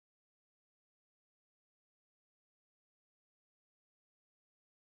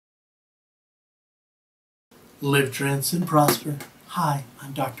Live, trance, and prosper. Hi,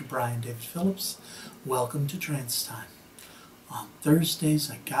 I'm Dr. David Phillips. Welcome to Trance Time. On Thursdays,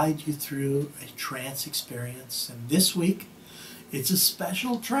 I guide you through a trance experience, and this week, it's a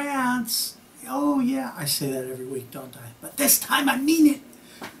special trance. Oh yeah, I say that every week, don't I? But this time I mean it.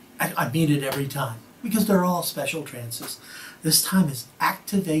 I mean it every time, because they're all special trances. This time is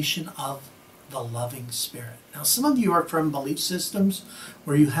activation of the loving spirit. Now, some of you are from belief systems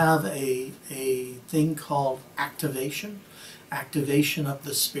where you have a thing called activation of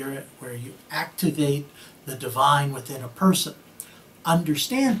the spirit, where you activate the divine within a person.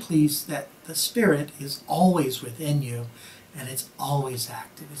 Understand, please, that the spirit is always within you and it's always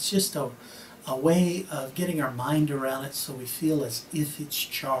active. It's just a way of getting our mind around it so we feel as if it's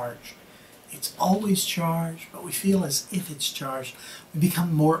charged. It's always charged, but we feel as if it's charged. We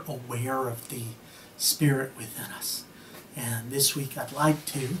become more aware of the spirit within us. And this week I'd like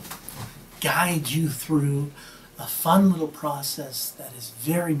to guide you through a fun little process that is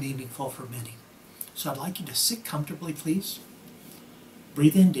very meaningful for many. So I'd like you to sit comfortably, please.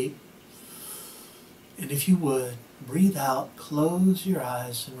 Breathe in deep. And if you would, breathe out, close your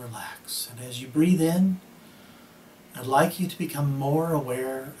eyes and relax. And as you breathe in, I'd like you to become more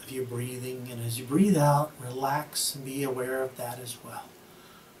aware of your breathing, and as you breathe out, relax and be aware of that as well.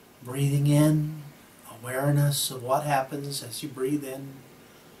 Breathing in, awareness of what happens as you breathe in,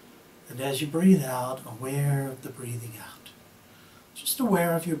 and as you breathe out, aware of the breathing out. Just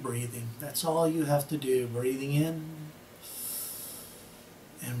aware of your breathing. That's all you have to do. Breathing in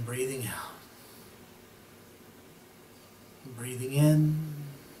and breathing out. Breathing in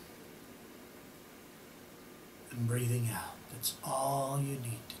and breathing out. That's all you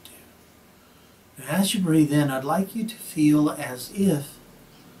need to do. And as you breathe in, I'd like you to feel as if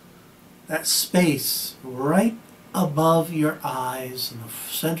that space right above your eyes, in the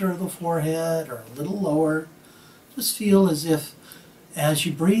center of the forehead or a little lower, just feel as if as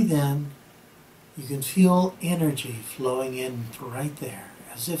you breathe in, you can feel energy flowing in right there,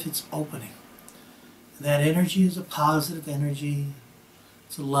 as if it's opening. And that energy is a positive energy.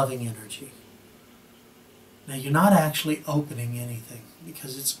 It's a loving energy. Now, you're not actually opening anything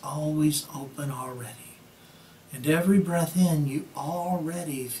because it's always open already. And every breath in, you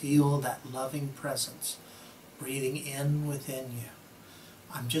already feel that loving presence breathing in within you.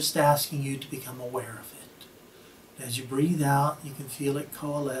 I'm just asking you to become aware of it. As you breathe out, you can feel it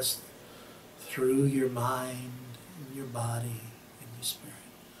coalesce through your mind and your body and your spirit.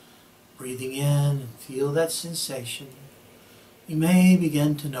 Breathing in and feel that sensation. You may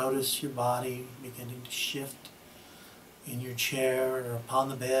begin to notice your body beginning to shift in your chair or upon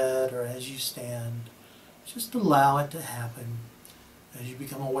the bed or as you stand. Just allow it to happen as you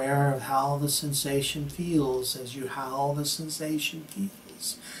become aware of how the sensation feels, how the sensation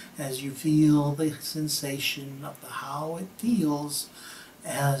feels, as you feel the sensation of how it feels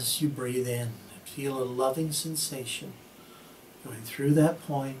as you breathe in. And feel a loving sensation going through that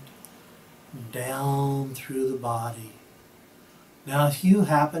point, down through the body. Now, if you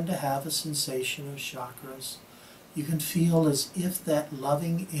happen to have a sensation of chakras, you can feel as if that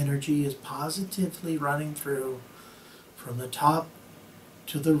loving energy is positively running through from the top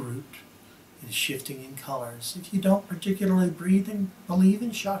to the root and shifting in colors. If you don't particularly believe in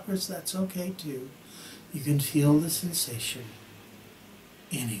chakras, that's okay too. You can feel the sensation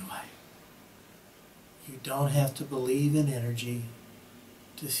anyway. You don't have to believe in energy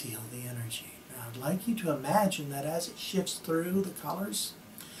to feel the energy. Now, I'd like you to imagine that as it shifts through the colors,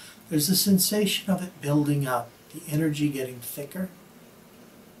 there's a sensation of it building up, the energy getting thicker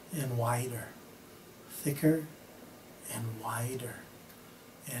and wider, thicker and wider,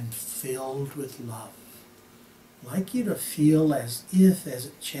 and filled with love. I'd like you to feel as if, as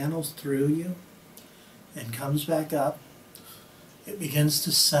it channels through you and comes back up, it begins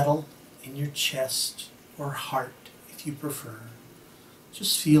to settle in your chest or heart, if you prefer.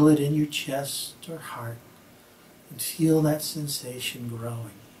 Just feel it in your chest or heart and feel that sensation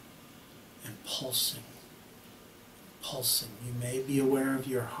growing and pulsing. Pulsing. You may be aware of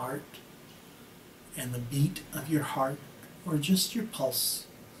your heart and the beat of your heart or just your pulse.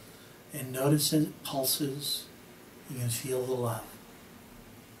 And notice as it pulses, you can feel the love.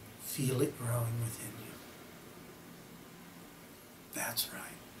 Feel it growing within you. That's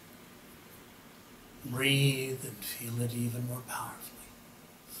right. Breathe and feel it even more powerfully.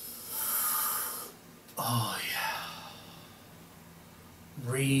 Oh yeah.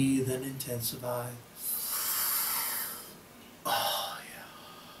 Breathe and intensify. Oh yeah.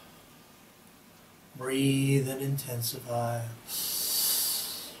 Breathe and intensify.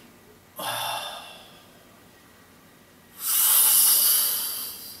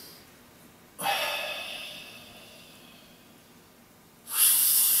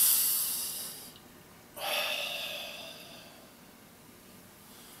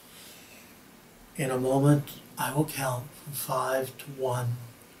 In a moment, I will count from 5 to 1.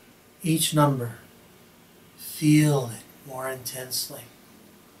 Each number, feel it more intensely.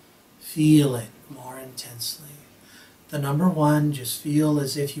 Feel it more intensely. The number 1, just feel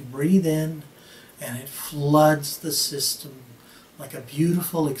as if you breathe in and it floods the system like a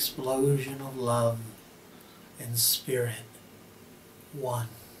beautiful explosion of love and spirit. 1,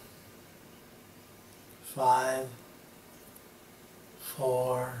 5,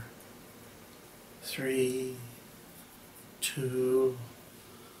 4, 3, 2,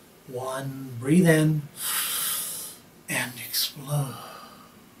 1. Breathe in and explode.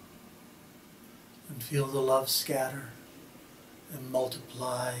 And feel the love scatter and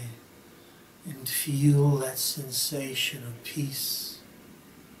multiply, and feel that sensation of peace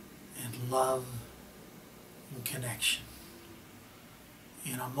and love and connection.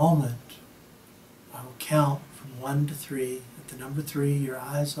 In a moment, I will count from 1 to 3. At the number 3, your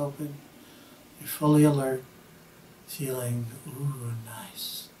eyes open, you're fully alert, feeling, ooh,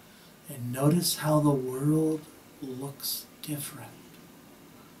 nice. And notice how the world looks different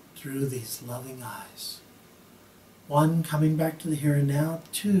through these loving eyes. 1, coming back to the here and now.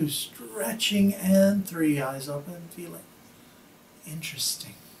 2, stretching, and 3, eyes open, feeling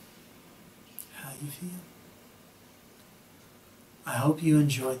interesting. How you feel? I hope you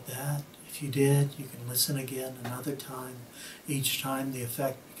enjoyed that. If you did, you can listen again another time, each time the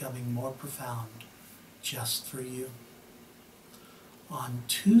effect becoming more profound, just for you. On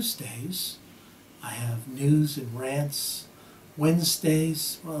Tuesdays, I have news and rants.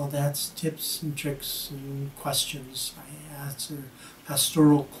 Wednesdays, well, that's tips and tricks and questions. I answer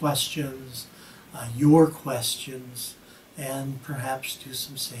pastoral questions, your questions, and perhaps do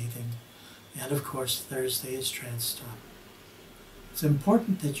some saving. And of course, Thursday is Trance Time. It's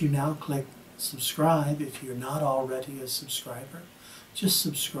important that you now click subscribe if you're not already a subscriber. Just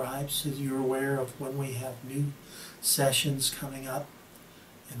subscribe so you're aware of when we have new sessions coming up.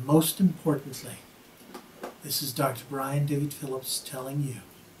 And most importantly, this is Dr. David Phillips telling you,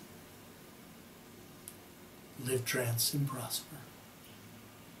 live trance and prosper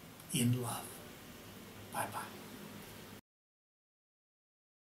in love. Bye-bye.